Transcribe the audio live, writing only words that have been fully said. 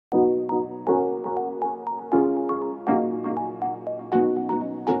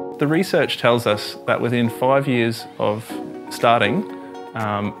The research tells us that within 5 years of starting,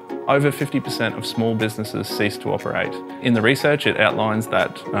 over 50% of small businesses cease to operate. In the research, it outlines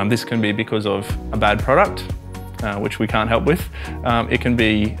that this can be because of a bad product, which we can't help with. It can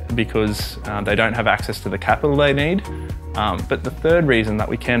be because they don't have access to the capital they need. But the third reason that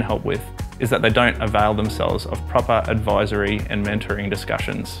we can help with is that they don't avail themselves of proper advisory and mentoring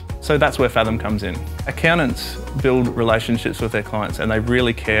discussions. So that's where Fathom comes in. Accountants build relationships with their clients and they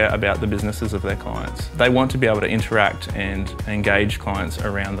really care about the businesses of their clients. They want to be able to interact and engage clients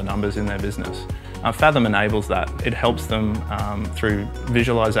around the numbers in their business. Fathom enables that. It helps them through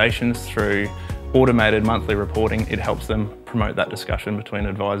visualizations, through automated monthly reporting. It helps them promote that discussion between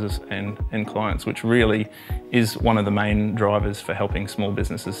advisors and clients, which really is one of the main drivers for helping small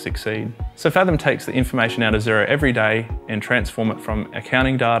businesses succeed. So Fathom takes the information out of Xero every day and transform it from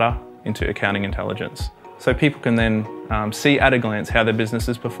accounting data into accounting intelligence. So people can then see at a glance how their business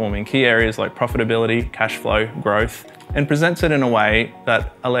is performing, key areas like profitability, cash flow, growth, and presents it in a way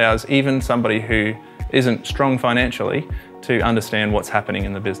that allows even somebody who isn't strong financially to understand what's happening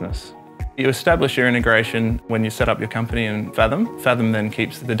in the business. You establish your integration when you set up your company in Fathom. Fathom then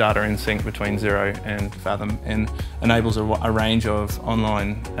keeps the data in sync between Xero and Fathom and enables a range of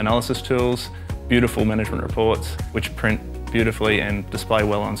online analysis tools, beautiful management reports, which print beautifully and display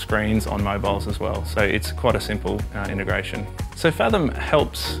well on screens on mobiles as well. So it's quite a simple integration. So Fathom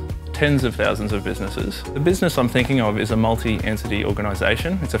helps tens of thousands of businesses. The business I'm thinking of is a multi-entity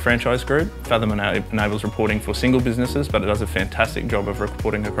organisation. It's a franchise group. Fathom enables reporting for single businesses, but it does a fantastic job of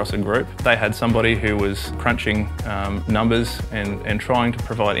reporting across a group. They had somebody who was crunching numbers and trying to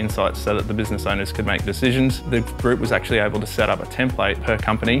provide insights so that the business owners could make decisions. The group was actually able to set up a template per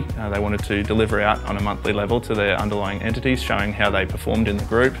company. They wanted to deliver out on a monthly level to their underlying entities, showing how they performed in the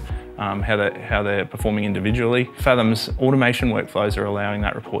group. How they're performing individually. Fathom's automation workflows are allowing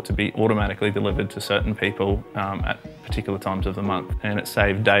that report to be automatically delivered to certain people at particular times of the month, and it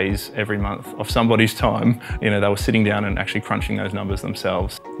saved days every month of somebody's time. They were sitting down and actually crunching those numbers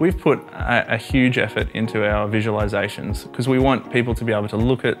themselves. We've put a huge effort into our visualizations because we want people to be able to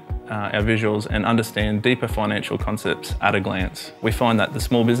look at our visuals and understand deeper financial concepts at a glance. We find that the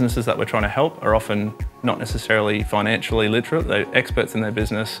small businesses that we're trying to help are often not necessarily financially literate. They're experts in their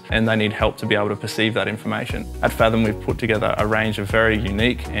business and they need help to be able to perceive that information. At Fathom, we've put together a range of very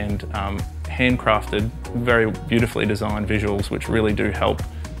unique and handcrafted, very beautifully designed visuals which really do help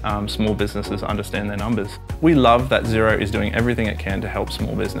small businesses understand their numbers. We love that Xero is doing everything it can to help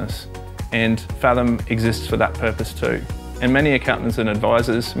small business, and Fathom exists for that purpose too. And many accountants and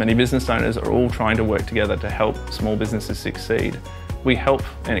advisors, many business owners are all trying to work together to help small businesses succeed. We help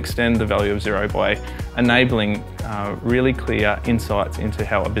and extend the value of Xero by enabling really clear insights into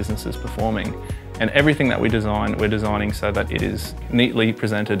how a business is performing. And everything that we design, we're designing so that it is neatly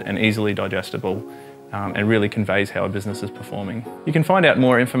presented and easily digestible and really conveys how a business is performing. You can find out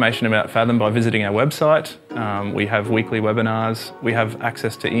more information about Fathom by visiting our website. We have weekly webinars. We have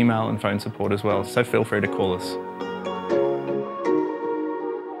access to email and phone support as well, so feel free to call us.